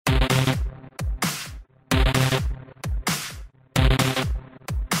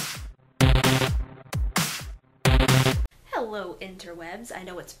Hello interwebs. I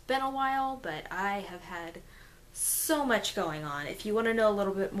know it's been a while, but I have had so much going on. If you want to know a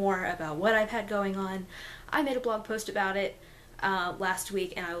little bit more about what I've had going on, I made a blog post about it last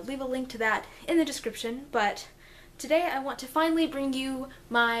week, and I will leave a link to that in the description. But today I want to finally bring you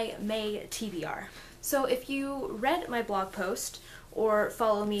my May TBR. So if you read my blog post or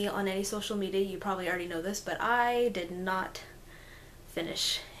follow me on any social media, you probably already know this, but I did not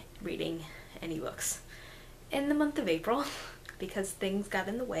finish reading any books in the month of April because things got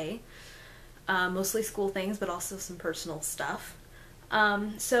in the way. Mostly school things, but also some personal stuff.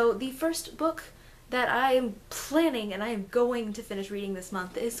 So the first book that I am planning and I am going to finish reading this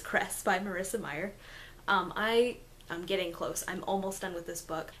month is Cress by Marissa Meyer. I'm getting close. I'm almost done with this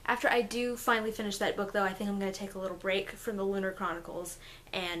book. After I do finally finish that book though, I think I'm going to take a little break from the Lunar Chronicles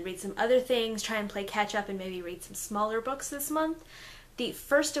and read some other things, try and play catch up, and maybe read some smaller books this month. The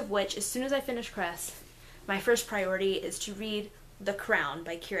first of which, as soon as I finish Cress, my first priority is to read The Crown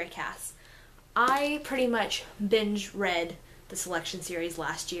by Kira Cass. I pretty much binge read the Selection series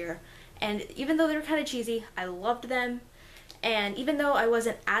last year, and even though they were kind of cheesy, I loved them. And even though I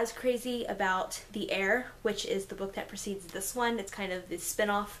wasn't as crazy about The Heir, which is the book that precedes this one, it's kind of the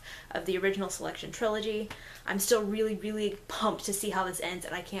spin-off of the original Selection trilogy, I'm still really pumped to see how this ends,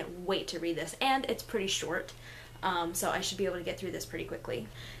 and I can't wait to read this. And it's pretty short, so I should be able to get through this pretty quickly.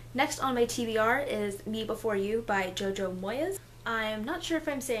 Next on my TBR is Me Before You by Jojo Moyes. I'm not sure if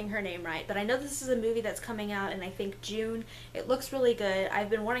I'm saying her name right, but I know this is a movie that's coming out in I think June. It looks really good. I've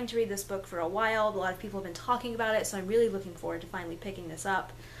been wanting to read this book for a while. A lot of people have been talking about it, so I'm really looking forward to finally picking this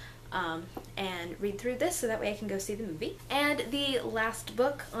up and read through this so that way I can go see the movie. And the last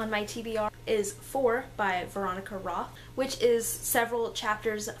book on my TBR is 4 by Veronica Roth, which is several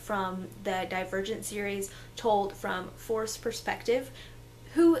chapters from the Divergent series told from 4's perspective,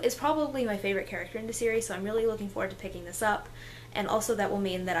 who is probably my favorite character in the series, so I'm really looking forward to picking this up. And also that will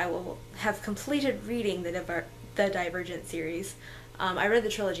mean that I will have completed reading the Divergent series. I read the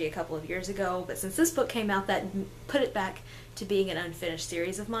trilogy a couple of years ago, but since this book came out, that put it back to being an unfinished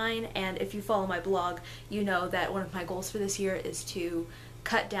series of mine. And if you follow my blog, you know that one of my goals for this year is to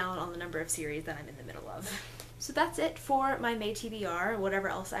cut down on the number of series that I'm in the middle of. So that's it for my May TBR. Whatever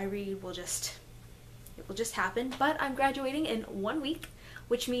else I read will just happen. But I'm graduating in 1 week,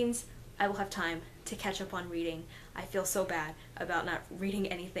 which means I will have time to catch up on reading. I feel so bad about not reading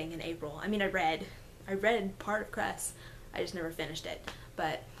anything in April. I mean, I read part of Cress, I just never finished it.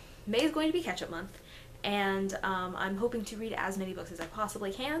 But May is going to be catch-up month, and I'm hoping to read as many books as I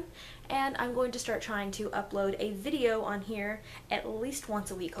possibly can, and I'm going to start trying to upload a video on here at least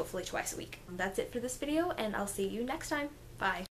once a week, hopefully twice a week. That's it for this video, and I'll see you next time. Bye.